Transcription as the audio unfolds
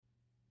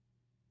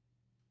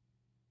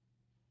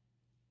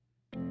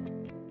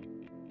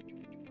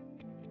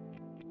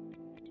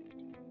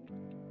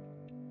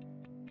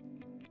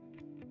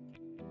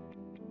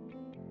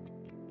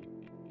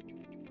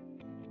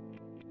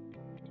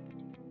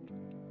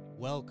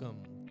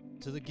Welcome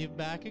to the Give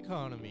Back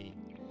Economy,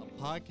 a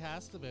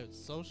podcast about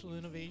social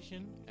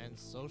innovation and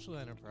social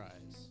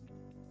enterprise.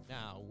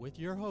 Now, with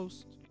your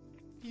host,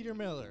 Peter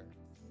Miller.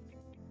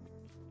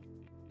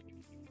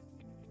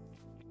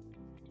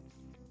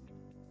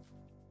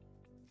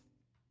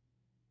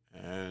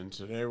 And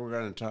today we're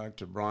going to talk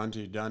to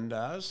Bronte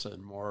Dundas,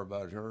 and more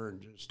about her in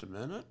just a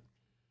minute.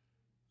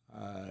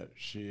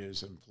 She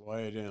is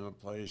employed in a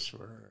place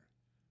where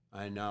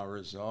I now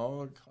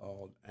reside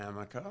called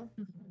AMICA,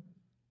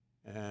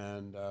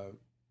 and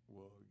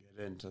we'll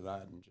get into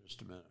that in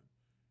just a minute.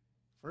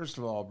 First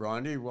of all,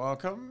 Bronte,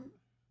 welcome.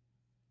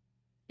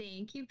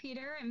 Thank you,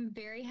 Peter. I'm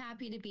very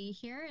happy to be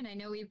here, and I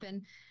know we've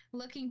been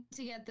looking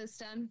to get this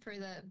done for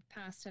the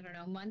past,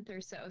 month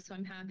or so, so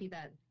I'm happy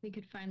that we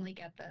could finally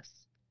get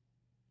this.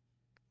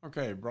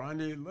 Okay,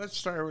 Bronte, let's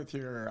start with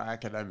your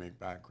academic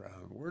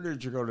background. Where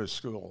did you go to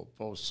school,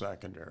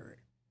 post-secondary?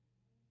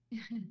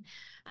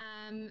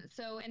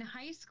 So in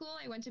high school,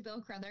 I went to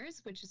Bill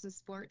Crothers, which is a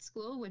sports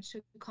school, which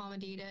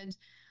accommodated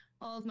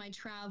all of my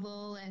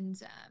travel,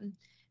 and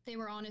they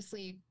were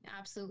honestly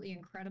absolutely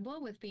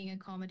incredible with being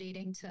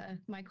accommodating to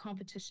my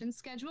competition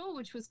schedule,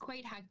 which was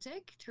quite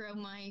hectic throughout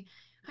my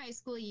high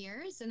school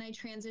years. And I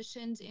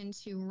transitioned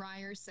into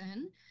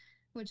Ryerson,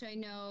 which I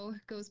know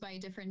goes by a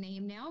different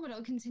name now, but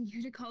I'll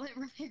continue to call it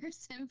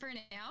Ryerson for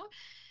now.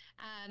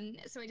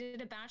 So I did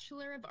a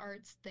Bachelor of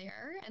Arts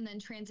there, and then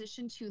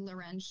transitioned to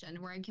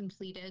Laurentian, where I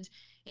completed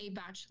a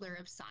Bachelor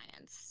of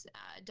Science,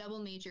 double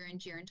major in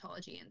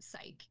gerontology and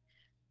psych.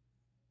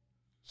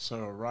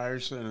 So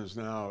Ryerson is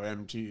now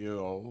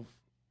MTU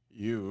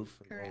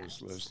for Correct.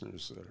 Those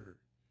listeners that are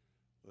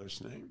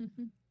listening.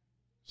 Mm-hmm.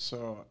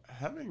 So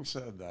having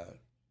said that,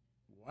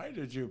 why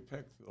did you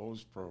pick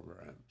those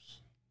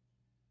programs?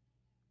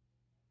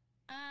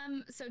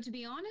 So to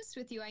be honest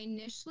with you, I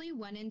initially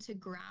went into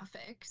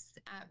graphics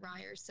at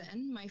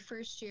Ryerson. My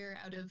first year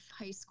out of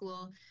high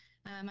school,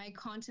 I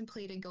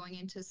contemplated going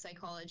into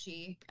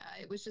psychology.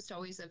 It was just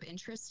always of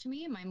interest to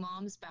me. My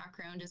mom's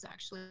background is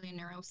actually in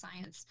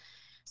neuroscience.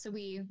 So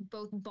we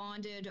both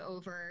bonded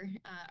over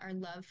our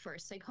love for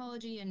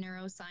psychology and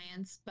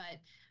neuroscience. But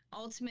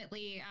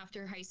ultimately,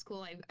 after high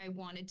school, I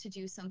wanted to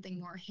do something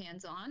more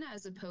hands-on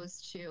as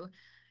opposed to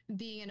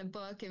being in a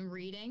book and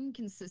reading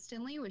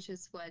consistently, which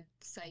is what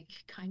psych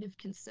kind of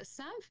consists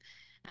of.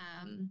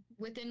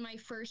 Within my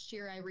first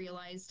year, I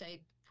realized I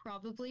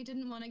probably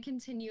didn't want to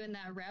continue in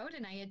that route,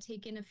 and I had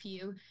taken a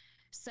few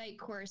psych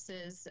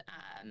courses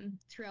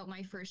throughout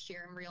my first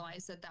year and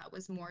realized that that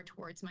was more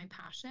towards my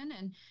passion,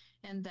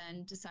 and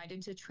then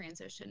decided to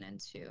transition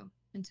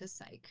into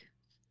psych.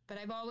 But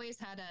I've always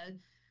had a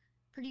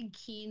pretty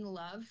keen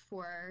love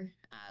for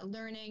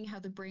learning how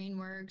the brain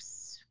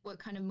works, what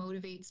kind of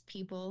motivates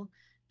people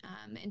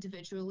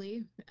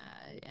individually,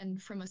 and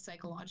from a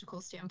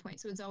psychological standpoint.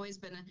 So it's always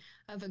been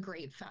of a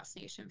great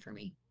fascination for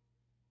me.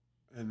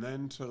 And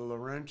then to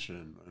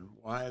Laurentian. And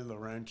why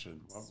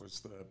Laurentian? What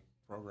was the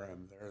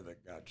program there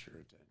that got your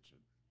attention?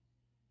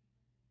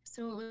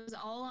 So it was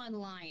all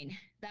online.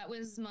 That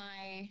was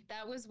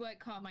what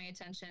caught my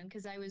attention,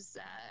 because I was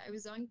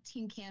on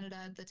Team Canada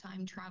at the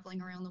time,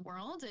 traveling around the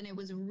world, and it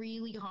was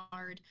really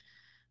hard,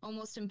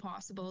 almost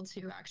impossible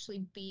to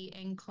actually be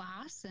in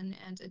class and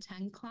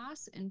attend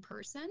class in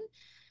person.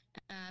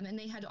 And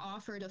they had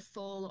offered a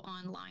full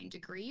online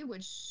degree,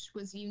 which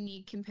was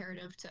unique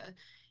comparative to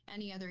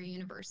any other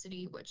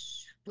university,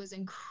 which was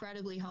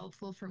incredibly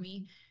helpful for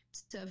me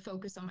to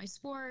focus on my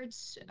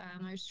sports.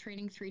 I was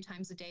training 3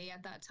 times a day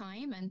at that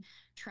time and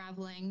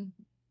traveling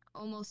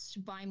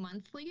almost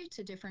bi-monthly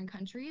to different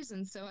countries.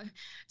 And so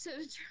to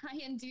try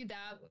and do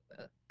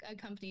that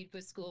accompanied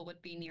with school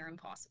would be near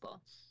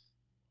impossible.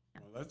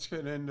 Well, let's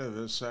get into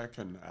the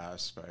second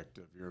aspect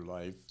of your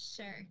life,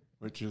 Sure.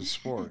 which is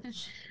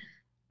sports.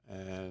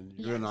 And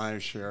you and I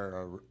share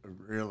a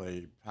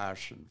really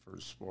passion for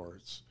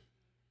sports.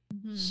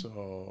 Mm-hmm.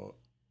 So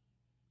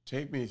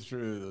take me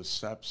through the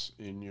steps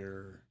in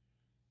your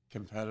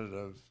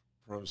competitive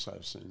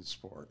process in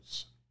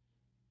sports.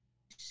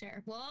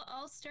 Sure. Well,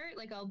 I'll start,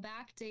 I'll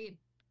backdate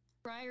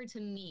prior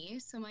to me.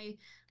 So my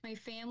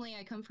family,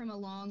 I come from a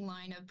long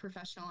line of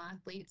professional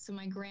athletes. So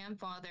my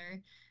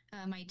grandfather,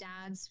 my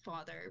dad's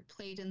father,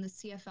 played in the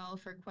CFL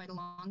for quite a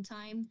long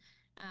time,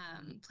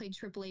 played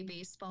AAA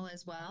baseball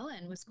as well,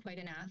 and was quite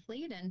an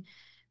athlete. And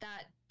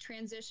that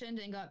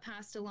transitioned and got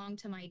passed along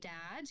to my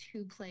dad,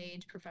 who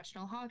played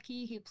professional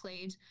hockey. He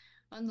played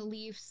on the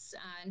Leafs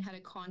and had a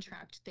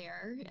contract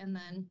there, and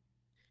then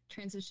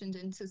transitioned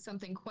into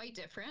something quite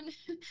different.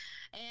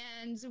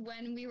 And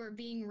when we were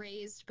being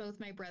raised,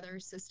 both my brother,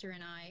 sister,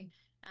 and I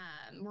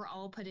were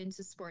all put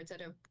into sports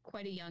at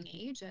quite a young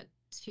age. At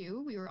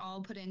 2, we were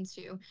all put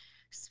into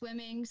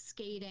swimming,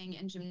 skating,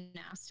 and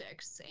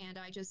gymnastics. And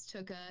I just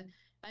took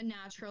a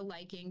natural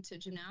liking to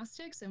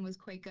gymnastics and was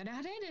quite good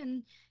at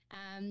it,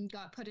 and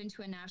got put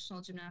into a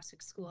national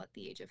gymnastics school at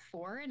the age of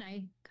 4, and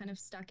I kind of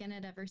stuck in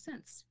it ever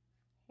since.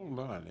 Hold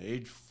on,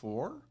 age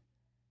 4?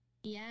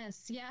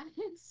 Yes, yeah.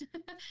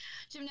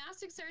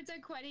 Gymnastics starts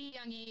at quite a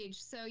young age,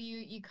 so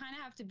you kind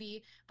of have to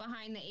be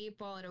behind the 8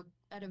 ball at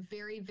at a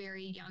very,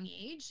 very young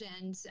age.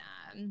 And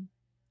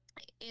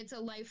it's a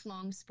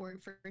lifelong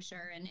sport for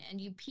sure.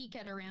 And you peak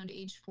at around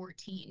age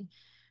 14.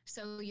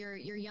 So your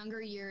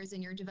younger years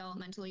and your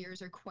developmental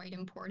years are quite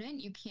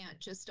important. You can't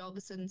just all of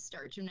a sudden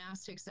start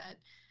gymnastics at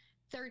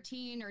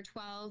 13 or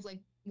 12, like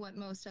what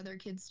most other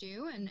kids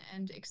do,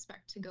 and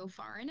expect to go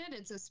far in it.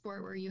 It's a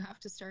sport where you have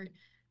to start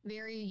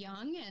very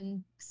young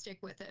and stick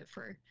with it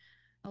for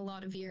a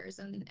lot of years.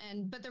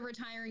 But the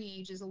retiring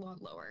age is a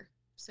lot lower.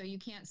 So you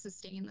can't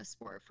sustain the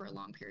sport for a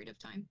long period of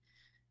time.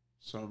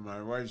 So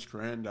my wife's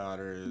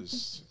granddaughter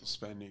is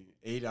spending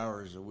 8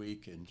 hours a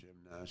week in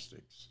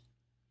gymnastics.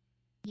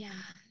 Yeah.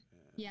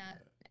 And, Yeah.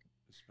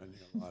 Spending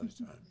a lot of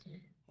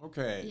time.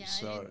 Okay, Yeah,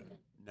 so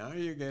now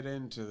you get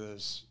into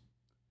this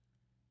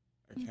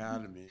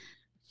academy.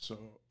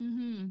 So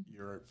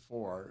you're at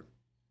 4.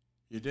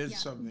 You did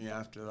something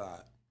after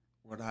that.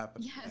 What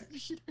happened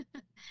next?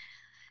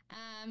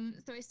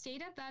 So I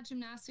stayed at that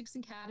gymnastics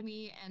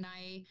academy, and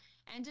I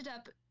ended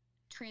up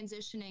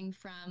transitioning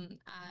from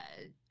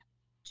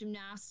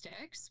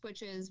gymnastics,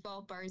 which is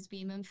vault, bars,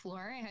 beam, and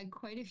floor. I had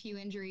quite a few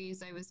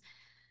injuries. I was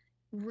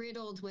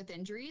riddled with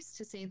injuries,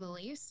 to say the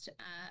least.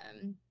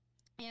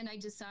 And I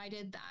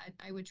decided that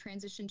I would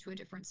transition to a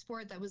different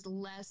sport that was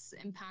less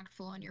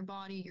impactful on your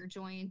body, your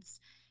joints.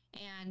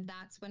 And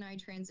that's when I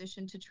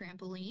transitioned to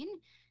trampoline,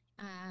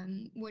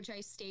 which I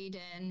stayed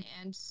in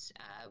and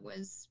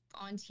was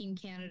on Team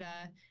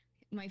Canada.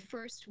 My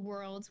first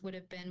Worlds would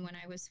have been when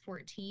I was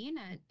 14,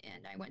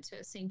 and I went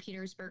to St.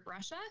 Petersburg,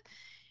 Russia.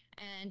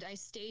 And I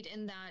stayed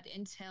in that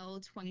until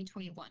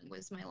 2021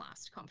 was my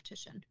last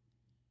competition.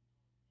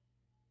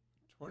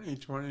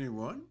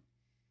 2021?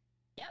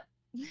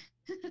 Yep.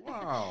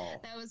 Wow.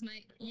 That was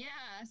my,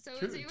 so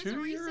Two- it was two a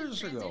recent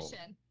years ago.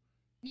 transition.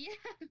 Yeah.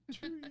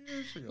 2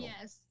 years ago.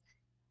 Yes.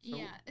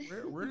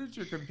 So where did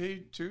you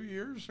compete 2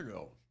 years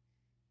ago?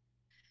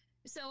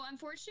 So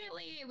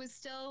unfortunately, it was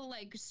still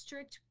like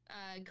strict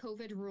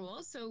COVID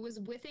rules. So it was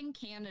within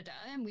Canada,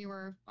 and we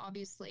were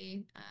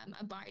obviously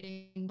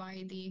abiding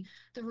by the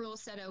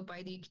rules set out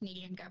by the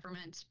Canadian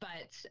government.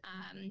 But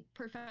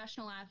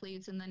professional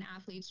athletes and then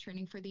athletes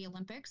training for the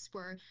Olympics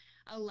were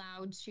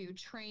allowed to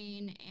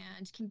train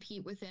and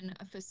compete within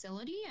a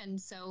facility.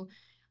 And so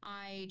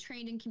I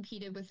trained and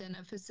competed within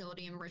a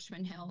facility in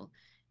Richmond Hill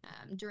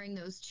during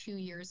those 2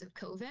 years of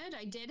COVID.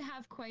 I did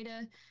have quite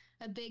a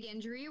big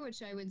injury,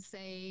 which I would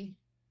say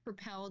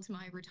propelled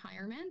my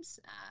retirement.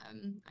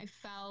 I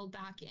fell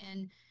back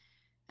in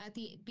at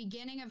the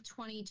beginning of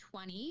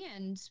 2020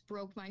 and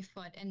broke my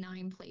foot in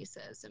 9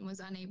 places and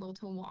was unable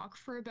to walk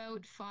for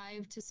about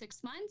 5 to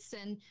 6 months.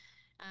 And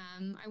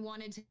I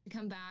wanted to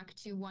come back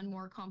to one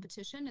more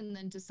competition and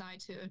then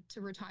decide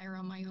to retire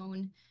on my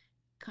own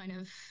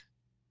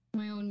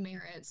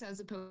merits,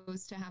 as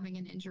opposed to having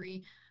an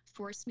injury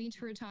force me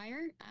to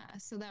retire.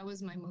 So that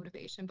was my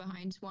motivation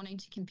behind wanting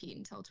to compete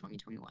until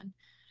 2021.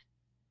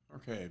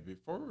 Okay,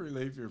 before we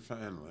leave your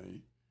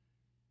family,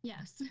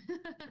 Yes.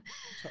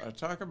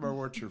 talk about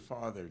what your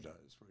father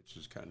does, which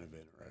is kind of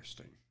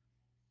interesting.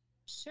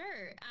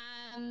 Sure.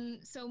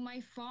 So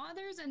my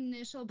father's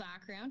initial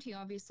background, he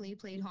obviously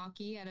played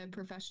hockey at a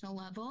professional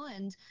level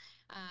and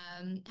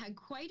had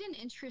quite an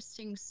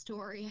interesting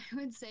story, I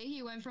would say.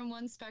 He went from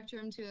one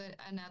spectrum to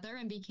another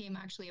and became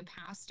actually a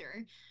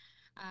pastor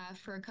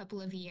for a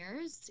couple of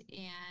years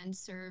and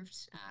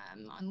served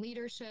on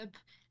leadership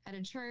at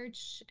a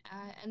church,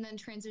 and then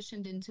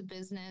transitioned into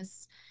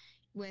business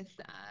with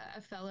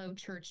a fellow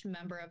church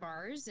member of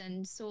ours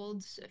and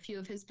sold a few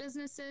of his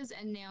businesses,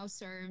 and now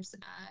serves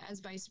as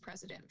vice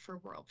president for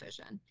World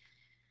Vision.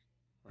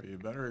 Well, you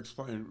better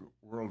explain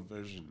World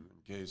Vision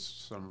in case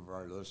some of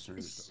our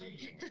listeners don't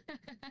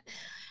know.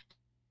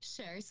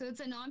 Sure. So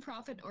it's a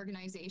nonprofit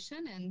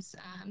organization,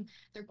 and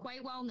they're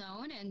quite well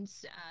known, and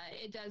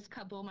it does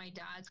couple my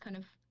dad's kind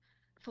of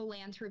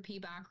philanthropy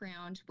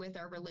background with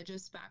our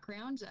religious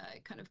background.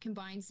 It kind of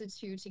combines the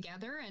two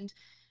together. And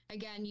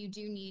again, you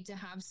do need to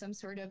have some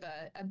sort of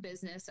a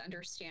business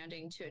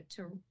understanding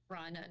to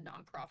run a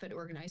nonprofit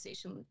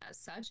organization as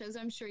such, as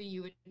I'm sure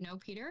you would know,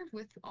 Peter,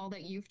 with all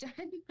that you've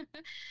done.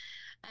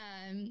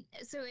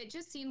 So it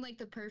just seemed like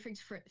the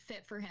perfect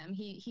fit for him.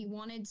 He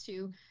wanted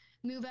to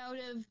move out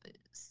of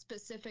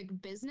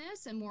specific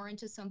business and more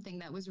into something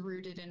that was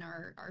rooted in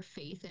our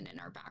faith and in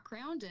our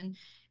background. And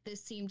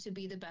this seemed to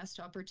be the best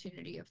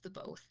opportunity of the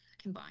both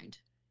combined.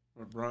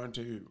 Well,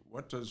 Bronte,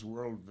 what does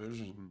World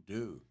Vision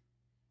do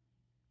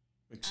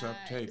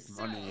except take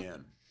money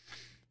in?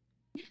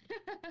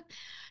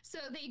 So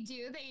they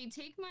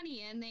take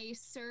money in. They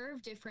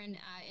serve different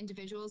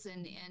individuals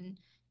in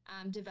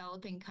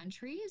developing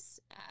countries.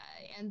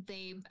 And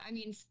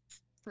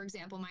for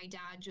example, my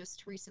dad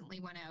just recently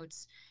went out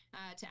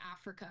to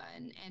Africa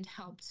and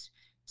helped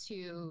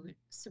to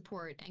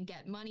support and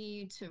get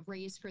money to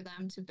raise for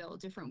them to build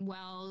different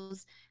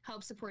wells,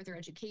 help support their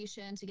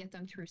education, to get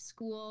them through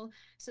school.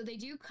 So they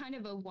do kind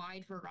of a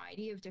wide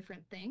variety of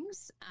different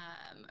things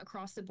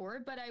across the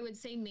board. But I would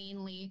say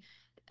mainly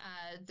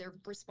they're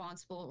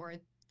responsible, or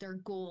their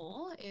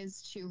goal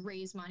is to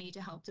raise money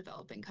to help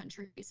developing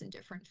countries in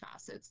different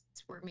facets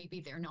where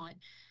maybe they're not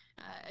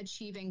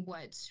achieving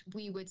what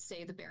we would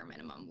say the bare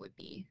minimum would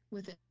be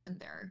within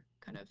their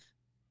kind of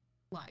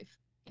life.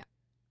 Yeah.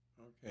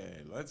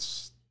 Okay,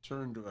 let's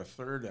turn to a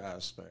third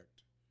aspect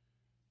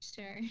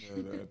Sure.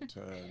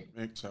 that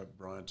makes up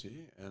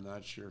Bronte, and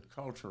that's your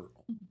cultural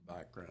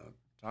background.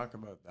 Talk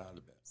about that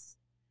a bit.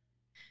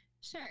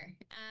 Sure.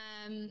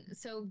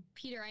 So,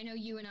 Peter, I know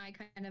you and I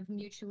kind of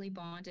mutually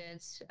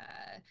bonded.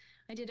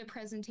 I did a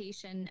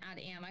presentation at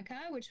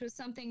AMICA, which was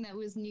something that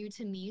was new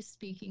to me.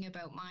 Speaking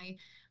about my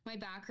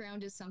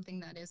background is something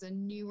that is a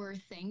newer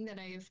thing that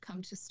I've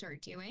come to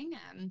start doing.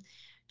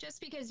 Just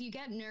because you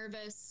get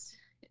nervous,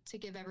 to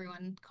give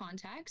everyone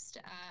context,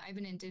 I have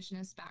an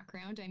Indigenous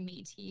background. I'm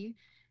Métis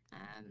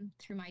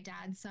through my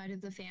dad's side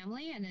of the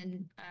family, and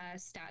then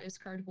status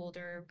card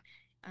holder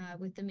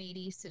with the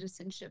Métis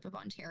citizenship of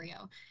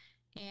Ontario.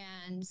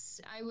 And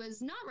I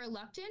was not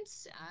reluctant.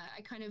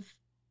 I kind of,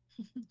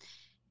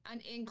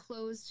 in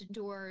closed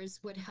doors,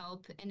 would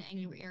help in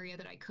any area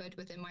that I could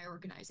within my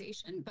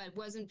organization, but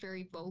wasn't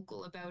very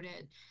vocal about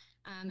it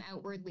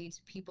outwardly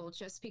to people,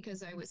 just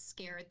because I was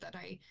scared that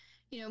I,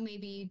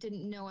 maybe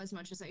didn't know as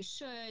much as I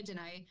should, and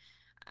I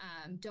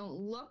don't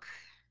look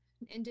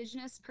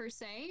Indigenous per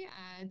se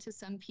to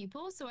some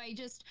people. So I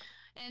just,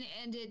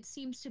 and it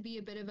seems to be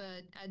a bit of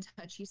a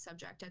touchy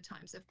subject at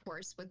times, of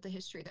course, with the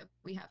history that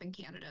we have in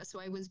Canada.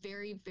 So I was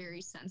very, very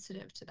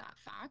sensitive to that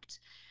fact,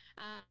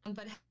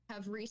 but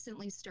have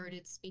recently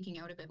started speaking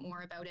out a bit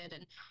more about it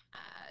and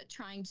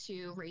trying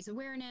to raise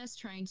awareness,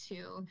 trying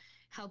to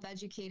help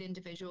educate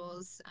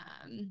individuals,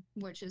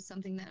 which is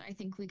something that I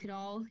think we could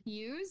all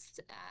use.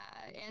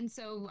 And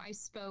so I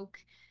spoke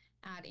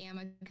at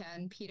AMICA,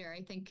 and Peter,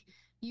 I think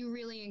you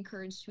really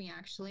encouraged me,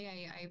 actually.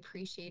 I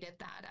appreciated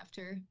that.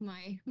 After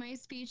my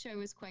speech, I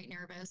was quite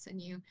nervous, and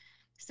you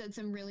said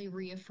some really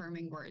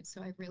reaffirming words,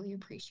 so I really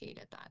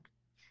appreciated that.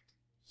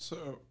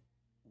 So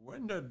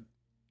when did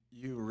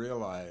you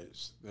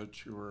realize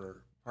that you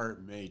were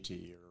part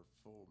Métis or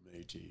full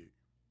Métis?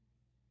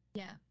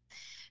 Yeah.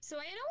 So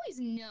I had always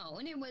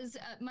known. It was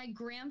my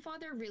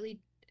grandfather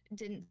really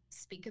didn't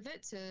speak of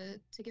it.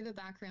 To give a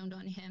background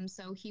on him,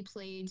 so he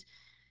played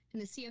in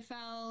the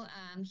CFL.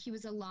 He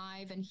was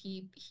alive, and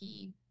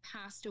he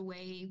passed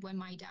away when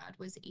my dad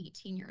was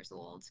 18 years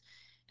old.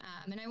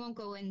 And I won't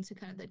go into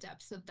kind of the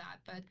depths of that,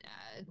 but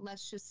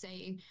let's just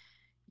say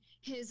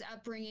his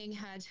upbringing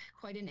had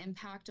quite an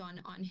impact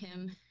on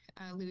him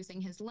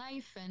losing his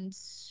life. And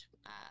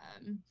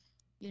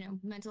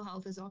mental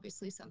health is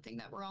obviously something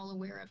that we're all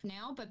aware of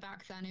now, but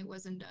back then it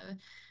wasn't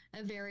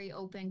a very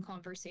open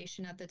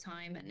conversation at the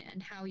time,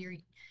 and how your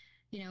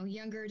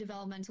younger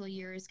developmental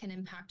years can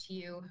impact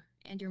you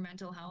and your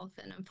mental health.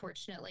 And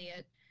unfortunately,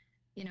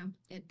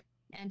 it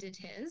ended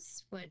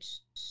his,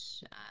 which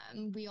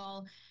we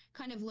all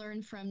kind of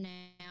learn from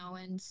now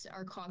and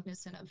are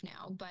cognizant of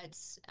now. But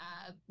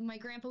my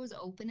grandpa was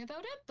open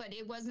about it, but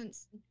it wasn't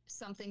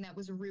something that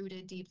was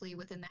rooted deeply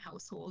within the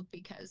household,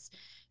 because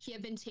he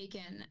had been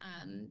taken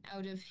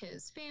out of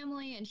his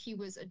family, and he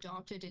was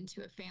adopted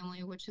into a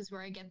family, which is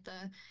where I get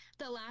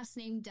the last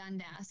name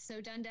Dundas. So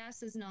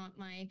Dundas is not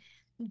my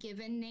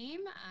given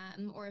name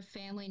or a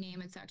family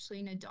name. It's actually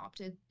an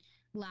adopted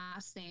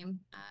last name.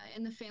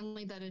 In the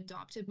family that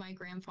adopted my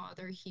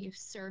grandfather, he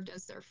served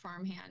as their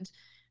farmhand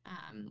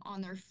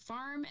on their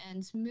farm,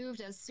 and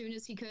moved as soon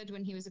as he could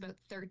when he was about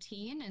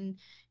 13,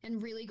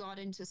 and really got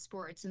into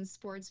sports. And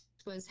sports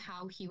was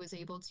how he was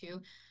able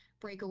to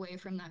break away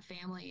from that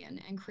family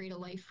and create a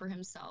life for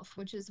himself,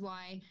 which is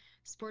why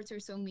sports are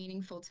so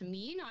meaningful to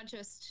me, not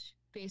just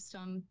based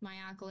on my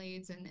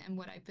accolades and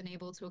what I've been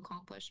able to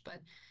accomplish, but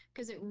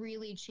because it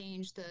really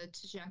changed the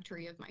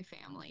trajectory of my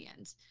family.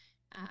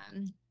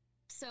 And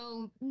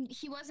so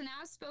he wasn't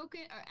as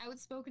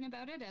outspoken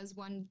about it as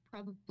one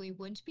probably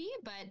would be,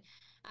 but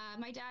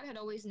my dad had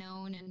always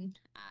known. And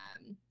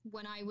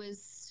when I would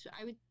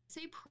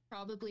say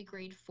probably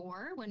grade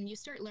 4, when you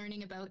start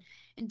learning about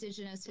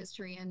Indigenous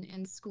history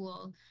in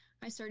school,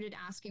 I started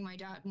asking my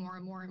dad more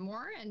and more and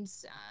more, and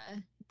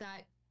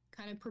that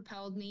kind of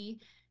propelled me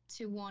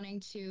to wanting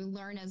to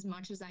learn as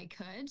much as I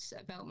could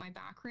about my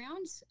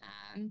background.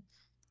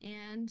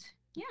 And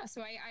yeah,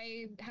 so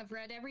I have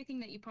read everything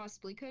that you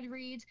possibly could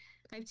read.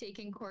 I've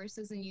taken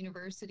courses in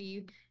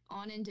university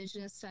on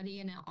Indigenous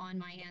study and on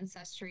my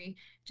ancestry,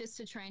 just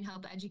to try and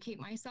help educate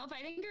myself.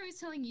 I think I was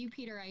telling you,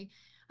 Peter,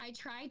 I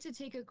tried to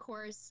take a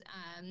course.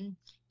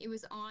 It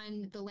was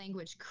on the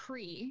language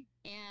Cree,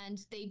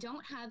 and they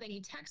don't have any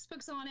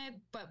textbooks on it,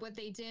 but what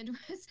they did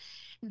was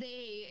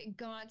they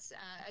got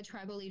a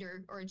tribal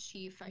leader, or a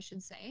chief, I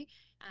should say,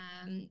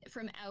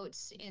 from out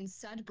in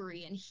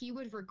Sudbury, and he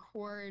would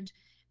record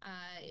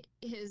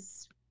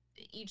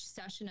each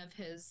session of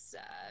his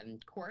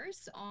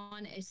course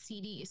on a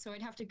CD. So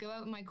I'd have to go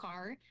out in my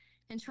car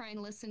and try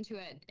and listen to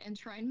it and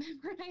try and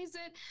memorize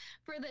it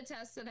for the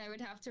test that I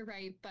would have to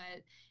write.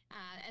 But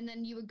and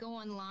then you would go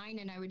online,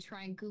 and I would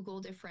try and Google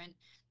different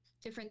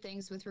different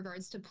things with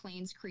regards to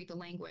Plains Cree, the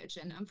language.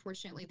 And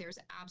unfortunately, there's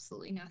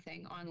absolutely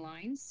nothing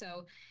online.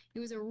 So it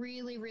was a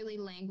really, really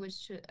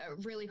a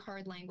really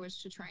hard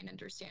language to try and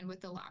understand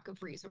with the lack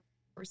of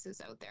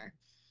resources out there.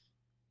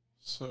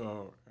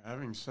 So,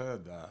 having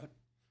said that,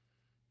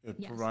 it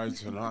Yes.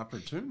 provides an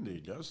opportunity,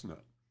 doesn't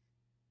it?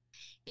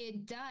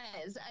 It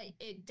does.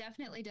 It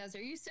definitely does.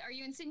 Are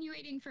you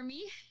insinuating for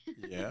me?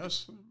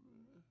 Yes.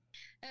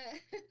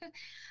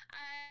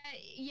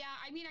 Yeah,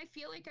 I mean, I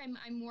feel like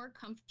I'm more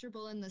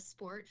comfortable in the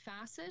sport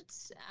facet,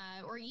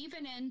 or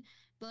even in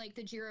like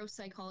the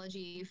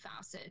geropsychology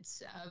facet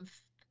of,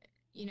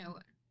 you know,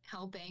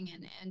 helping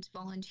and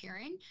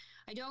volunteering.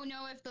 I don't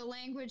know if the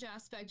language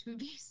aspect would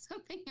be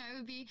something I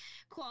would be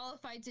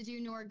qualified to do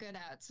nor good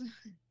at.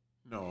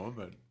 No,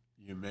 but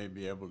you may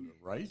be able to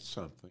write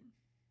something.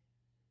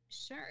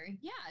 Sure.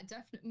 Yeah,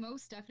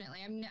 most definitely.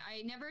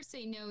 I never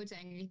say no to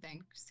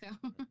anything. So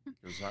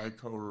Because I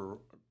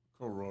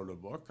co-wrote a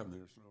book, and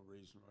there's no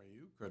reason why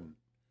you couldn't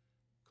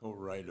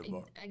co-write a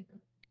book.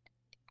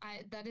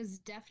 that is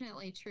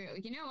definitely true.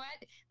 You know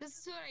what? This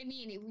is what I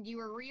mean. You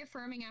were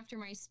reaffirming after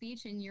my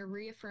speech, and you're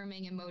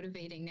reaffirming and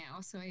motivating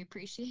now. So I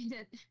appreciate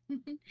it.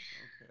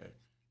 Okay.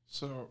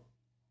 So,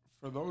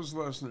 for those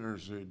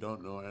listeners who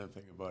don't know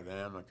anything about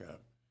AMICA,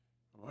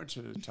 I want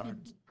you to talk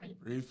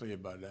briefly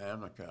about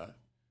AMICA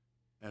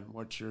and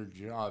what your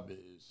job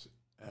is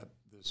at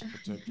this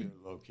particular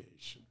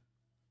location.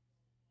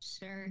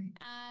 Sure.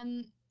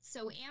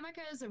 So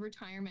AMICA is a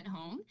retirement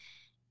home.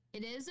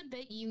 It is a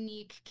bit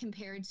unique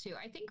compared to,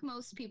 I think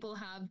most people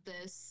have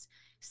this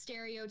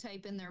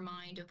stereotype in their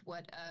mind of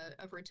what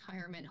a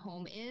retirement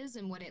home is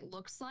and what it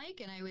looks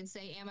like. And I would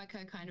say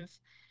AMICA kind of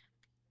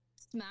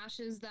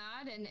smashes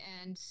that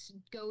and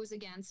goes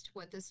against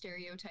what the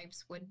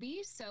stereotypes would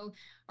be. So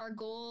our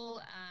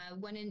goal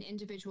when an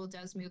individual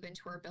does move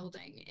into our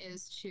building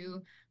is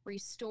to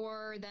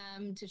restore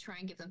them, to try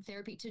and give them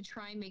therapy, to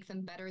try and make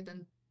them better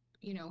than,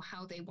 you know,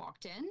 how they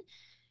walked in.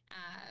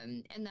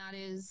 And that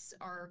is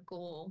our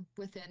goal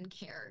within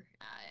care.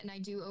 And I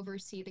do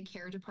oversee the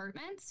care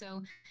department.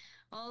 So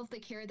all of the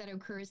care that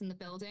occurs in the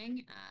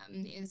building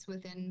is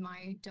within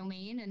my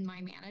domain and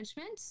my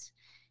management.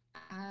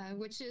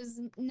 Which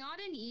is not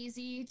an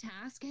easy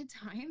task at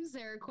times.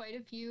 There are quite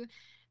a few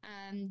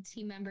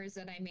team members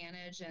that I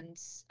manage and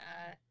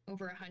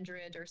over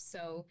 100 or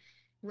so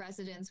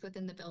residents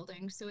within the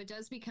building. So it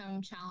does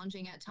become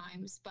challenging at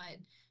times. But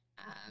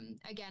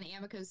again,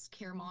 AMICA's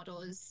care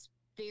model is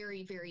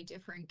very, very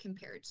different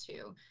compared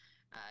to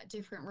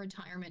different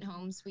retirement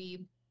homes.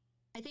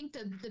 I think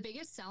the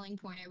biggest selling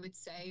point, I would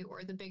say,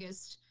 or the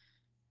biggest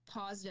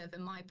positive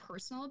in my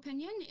personal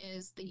opinion,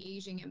 is the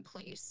aging in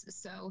place.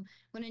 So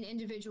when an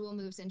individual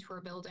moves into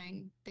our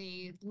building,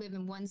 they live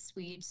in one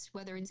suite,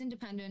 whether it's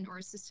independent or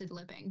assisted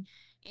living,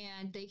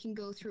 and they can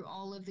go through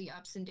all of the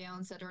ups and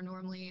downs that are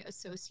normally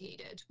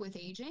associated with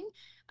aging,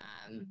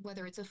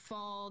 whether it's a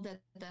fall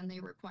that then they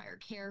require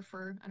care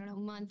for, I don't know, a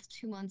month,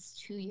 2 months,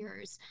 2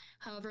 years,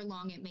 however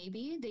long it may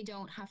be. They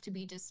don't have to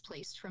be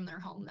displaced from their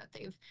home that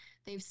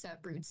they've set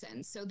roots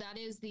in. So that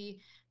is the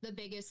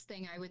biggest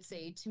thing I would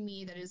say to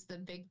me, that is the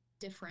big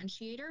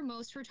differentiator.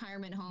 Most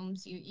retirement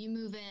homes, you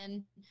move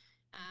in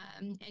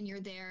and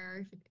you're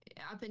there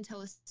up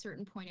until a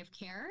certain point of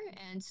care,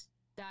 and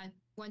that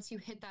once you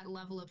hit that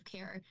level of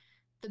care,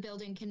 the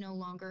building can no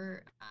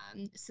longer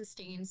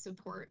sustain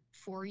support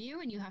for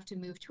you, and you have to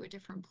move to a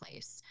different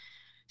place.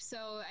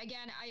 So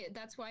again,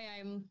 that's why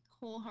I'm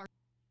wholehearted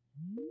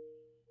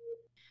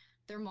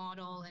their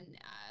model,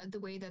 and the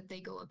way that they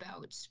go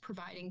about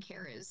providing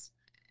care is,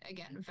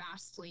 again,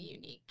 vastly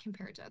unique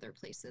compared to other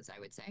places, I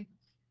would say.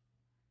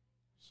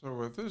 So,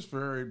 with this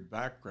varied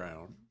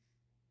background,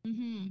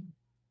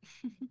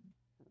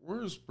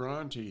 where's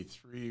Bronte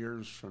 3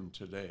 years from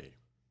today?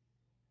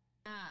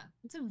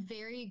 It's a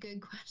very good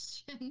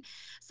question.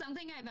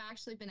 Something I've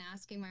actually been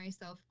asking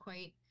myself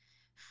quite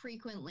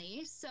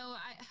frequently. So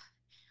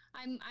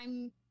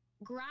I'm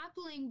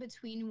grappling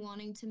between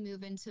wanting to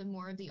move into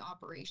more of the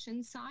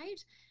operations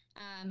side,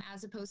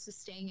 as opposed to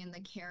staying in the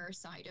care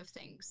side of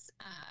things,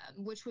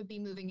 which would be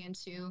moving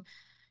into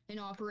an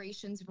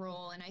operations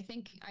role. And I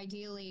think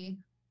ideally,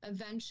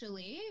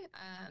 eventually,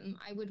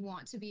 I would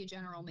want to be a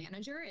general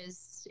manager,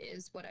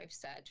 is what I've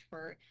said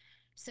for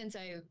since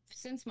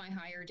my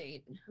hire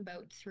date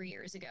about 3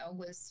 years ago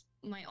was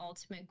my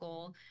ultimate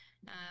goal.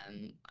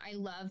 I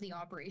love the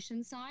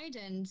operations side,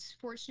 and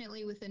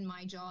fortunately within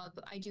my job,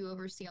 I do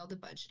oversee all the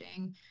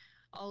budgeting,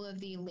 all of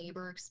the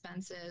labor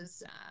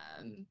expenses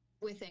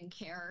within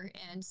care.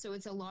 And so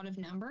it's a lot of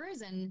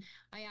numbers, and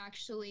I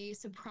actually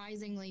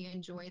surprisingly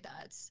enjoy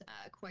that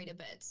quite a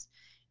bit.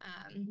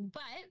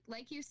 But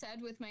like you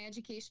said, with my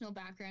educational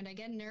background, I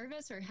get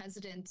nervous or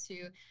hesitant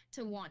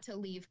to want to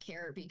leave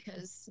care,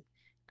 because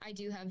I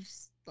do have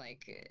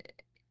like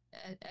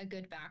a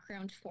good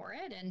background for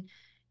it, and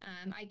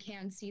I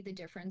can see the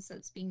difference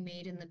that's being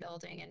made in the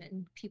building and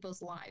in people's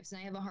lives.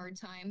 And I have a hard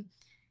time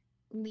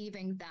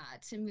leaving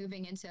that and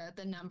moving into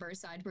the number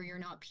side where you're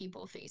not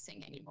people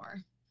facing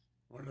anymore.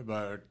 What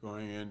about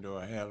going into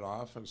a head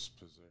office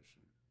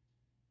position?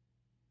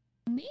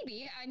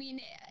 Maybe. I mean,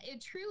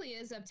 it truly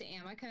is up to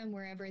AMICA and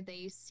wherever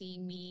they see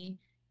me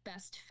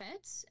best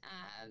fit.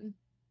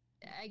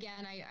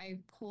 Again, I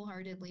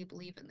wholeheartedly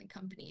believe in the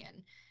company,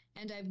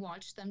 and I've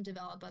watched them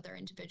develop other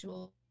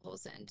individuals.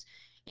 And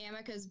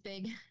AMICA's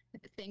big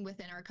thing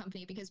within our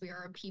company, because we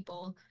are a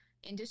people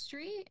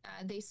industry,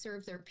 they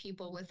serve their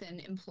people within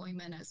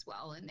employment as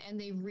well. And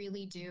they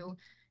really do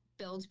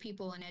build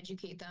people and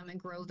educate them and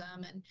grow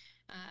them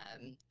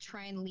and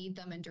try and lead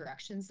them in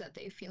directions that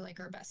they feel like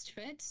are best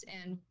fit.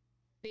 And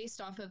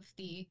based off of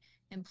the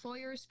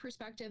employer's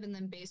perspective, and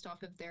then based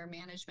off of their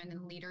management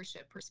and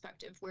leadership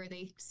perspective, where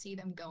they see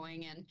them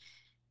going. And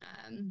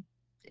um,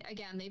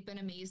 again, they've been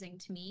amazing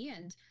to me,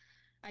 and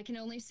I can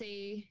only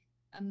say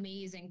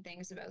amazing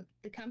things about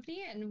the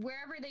company. And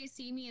wherever they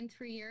see me in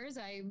 3 years,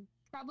 I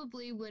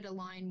probably would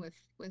align with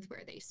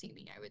where they see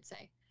me, I would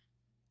say.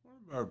 What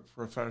about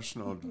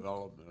professional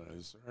development?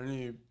 Is there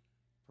any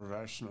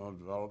professional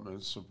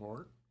development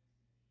support?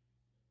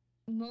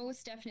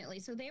 Most definitely.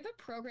 So they have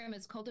a program,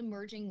 it's called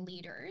Emerging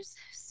Leaders.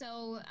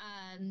 So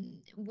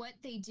what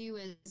they do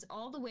is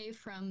all the way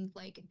from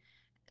like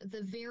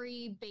the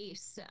very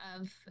base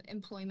of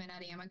employment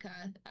at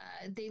AMICA,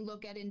 they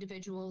look at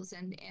individuals,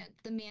 and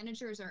the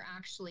managers are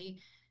actually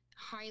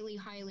highly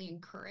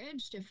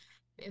encouraged,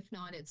 if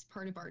not it's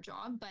part of our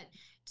job, but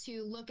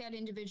to look at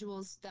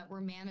individuals that we're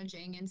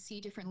managing and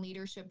see different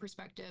leadership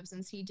perspectives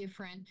and see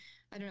different,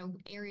 I don't know,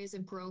 areas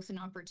of growth and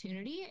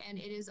opportunity. And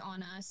it is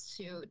on us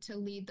to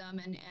lead them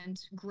and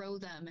grow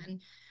them. And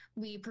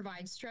we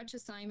provide stretch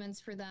assignments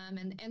for them.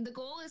 And the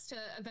goal is to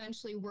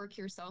eventually work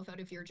yourself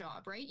out of your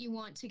job, right? You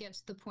want to get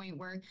to the point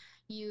where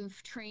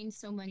you've trained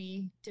so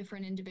many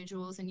different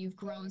individuals and you've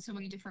grown so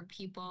many different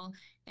people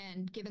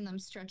and given them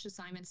stretch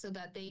assignments so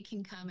that they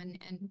can come and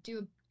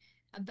do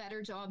a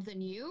better job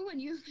than you when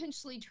you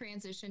eventually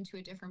transition to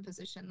a different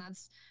position.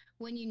 That's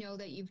when you know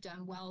that you've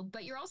done well,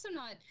 but you're also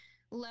not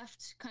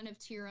left kind of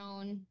to your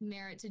own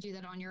merit to do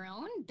that on your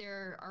own.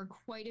 There are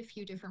quite a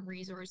few different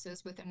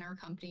resources within our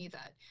company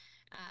that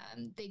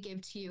they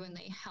give to you, and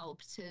they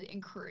help to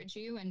encourage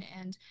you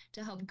and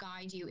to help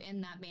guide you in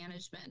that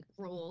management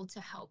role,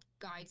 to help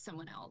guide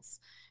someone else.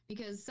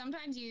 Because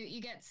sometimes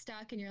you get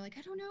stuck and you're like,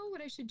 I don't know what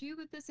I should do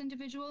with this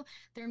individual.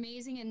 They're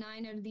amazing in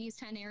 9 out of these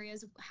 10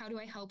 areas. How do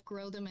I help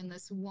grow them in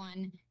this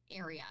one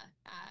area?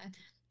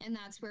 And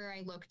that's where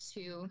I look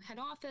to head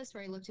office,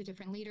 where I look to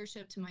different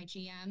leadership, to my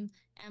GM,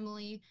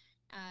 Emily,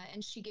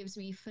 and she gives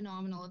me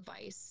phenomenal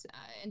advice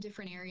in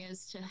different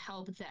areas to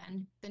help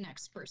then the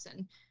next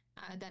person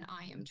that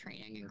I am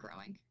training and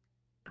growing.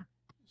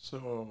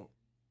 So,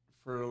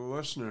 for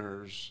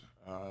listeners,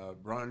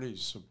 Bronte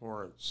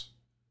supports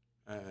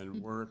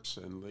and works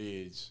and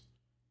leads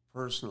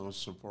personal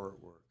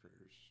support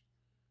workers.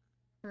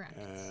 Correct.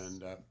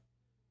 And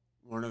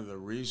one of the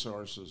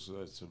resources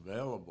that's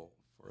available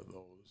for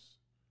those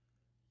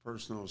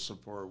personal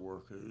support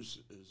workers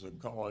is a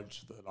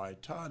college that I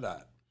taught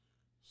at,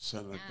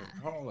 Seneca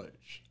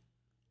College,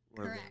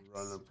 where Correct. they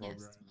run a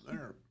program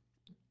there.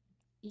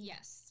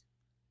 Yes.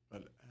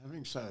 But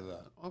having said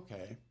that,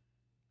 okay,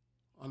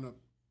 on a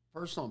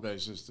personal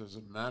basis, does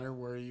it matter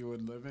where you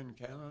would live in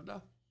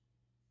Canada?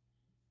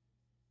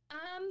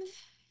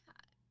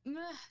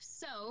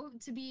 So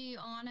to be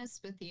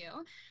honest with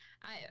you,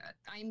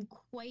 I'm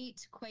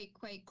quite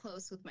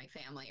close with my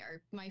family.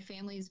 My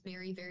family is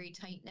very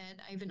tight knit.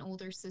 I have an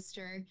older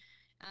sister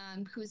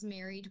who's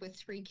married with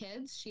 3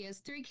 kids. She has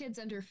 3 kids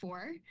under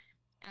 4,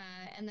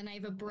 and then I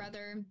have a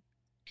brother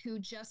who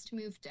just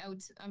moved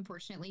out,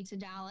 unfortunately, to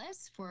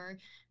Dallas for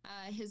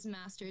his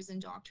master's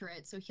and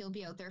doctorate. So he'll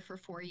be out there for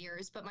 4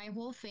 years. But my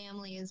whole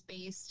family is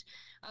based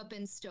up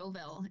in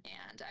Stouffville,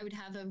 and I would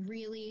have a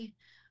really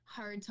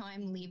hard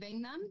time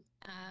leaving them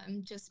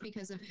just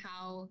because of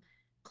how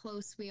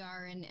close we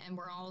are, and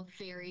we're all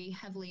very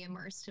heavily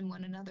immersed in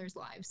one another's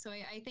lives. So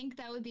I think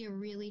that would be a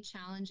really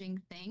challenging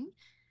thing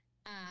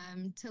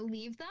to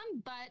leave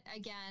them. But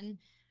again,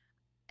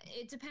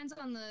 it depends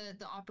on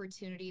the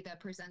opportunity that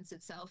presents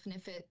itself, and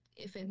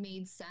if it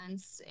made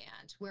sense,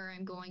 and where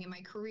I'm going in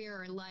my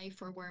career or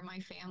life, or where my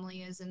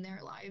family is in their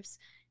lives.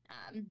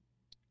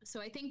 So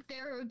I think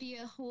there would be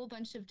a whole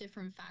bunch of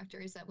different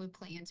factors that would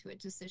play into a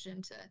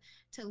decision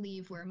to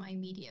leave where my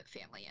immediate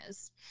family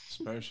is.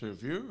 Especially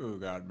if you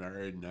got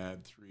married and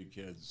had 3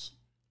 kids,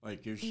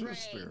 like your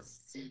sister.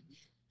 Right.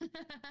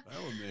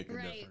 That would make a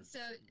difference. So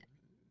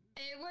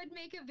it would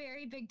make a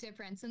very big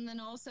difference. And then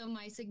also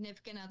my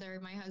significant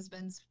other, my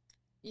husband's,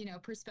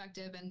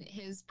 perspective and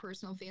his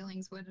personal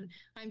feelings would,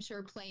 I'm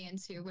sure, play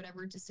into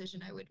whatever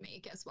decision I would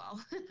make as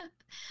well.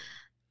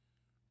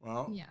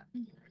 Well, yeah.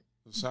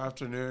 This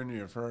afternoon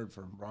you've heard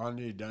from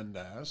Bronte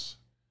Dundas,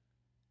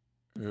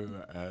 who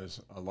has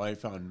a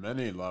life on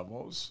many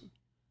levels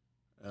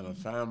and a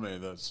family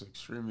that's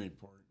extremely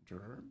important to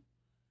her.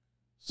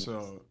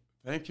 So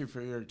thank you for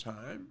your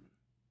time.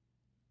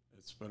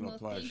 It's been a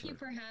pleasure. Thank you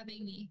for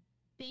having me.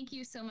 Thank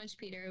you so much,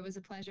 Peter. It was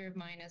a pleasure of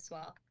mine as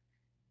well.